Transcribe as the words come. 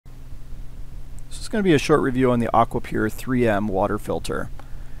going to be a short review on the Aqua 3M water filter.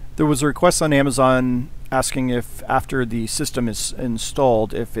 There was a request on Amazon asking if after the system is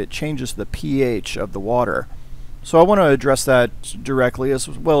installed, if it changes the pH of the water. So I want to address that directly, as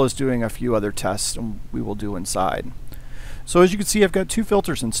well as doing a few other tests we will do inside. So as you can see, I've got two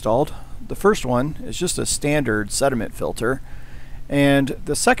filters installed. The first one is just a standard sediment filter, and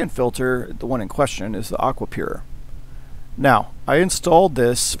the second filter, the one in question, is the Aqua. Now, I installed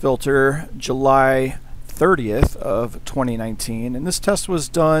this filter July 30th of 2019, and this test was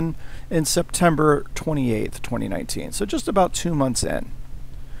done in September 28th, 2019, so just about 2 months in.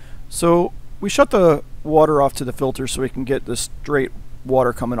 So we shut the water off to the filter so we can get the straight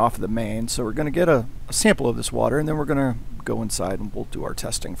water coming off of the main. So we're going to get a sample of this water, and then we're going to go inside and we'll do our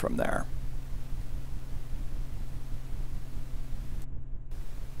testing from there.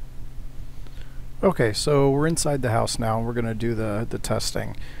 Okay, so we're inside the house now, and we're going to do the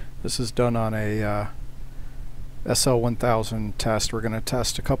testing. This is done on a SL1000 test. We're going to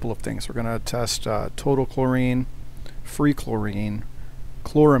test a couple of things. We're going to test total chlorine, free chlorine,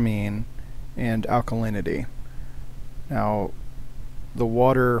 chloramine, and alkalinity. Now, the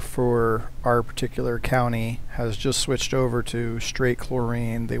water for our particular county has just switched over to straight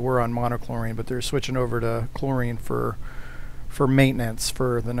chlorine. They were on monochlorine, but they're switching over to chlorine for maintenance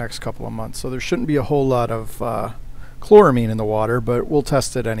for the next couple of months. So there shouldn't be a whole lot of chloramine in the water, but we'll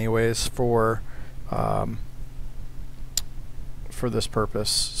test it anyways for this purpose.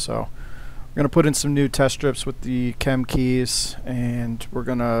 So we're going to put in some new test strips with the chem keys, and we're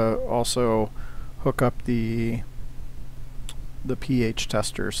going to also hook up the pH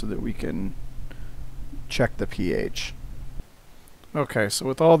tester so that we can check the pH. Okay, so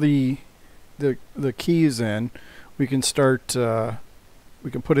with all the keys in, we can start,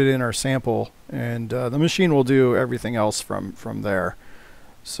 we can put it in our sample, and the machine will do everything else from there.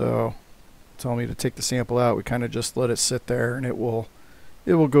 So tell me to take the sample out, we kind of just let it sit there, and it will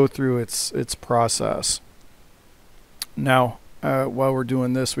go through its process. Now, while we're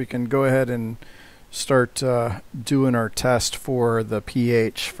doing this, we can go ahead and start doing our test for the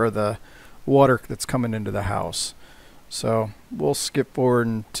pH for the water that's coming into the house. So we'll skip forward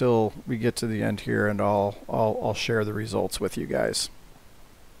until we get to the end here, and I'll share the results with you guys.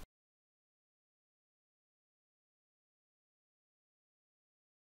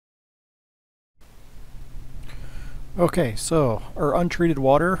 Okay, so our untreated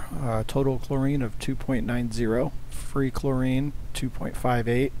water, total chlorine of 2.90, free chlorine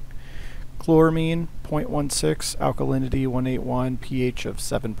 2.58, chloramine 0.16, alkalinity 181, pH of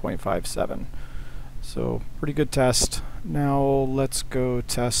 7.57. So pretty good test. Now let's go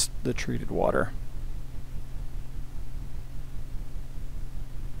test the treated water.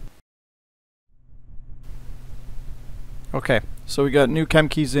 Okay, so we got new chem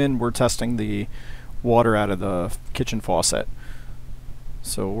keys in. We're testing the water out of the kitchen faucet.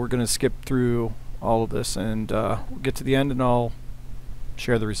 So we're going to skip through all of this, and we'll get to the end and I'll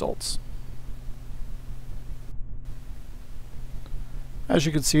share the results. As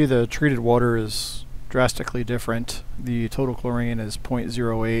you can see, the treated water is drastically different. The total chlorine is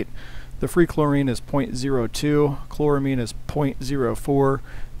 0.08, the free chlorine is 0.02, chloramine is 0.04,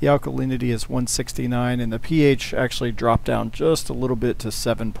 the alkalinity is 169, and the pH actually dropped down just a little bit to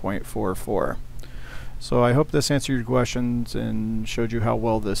 7.44. So I hope this answered your questions and showed you how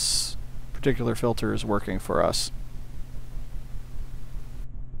well this particular filter is working for us.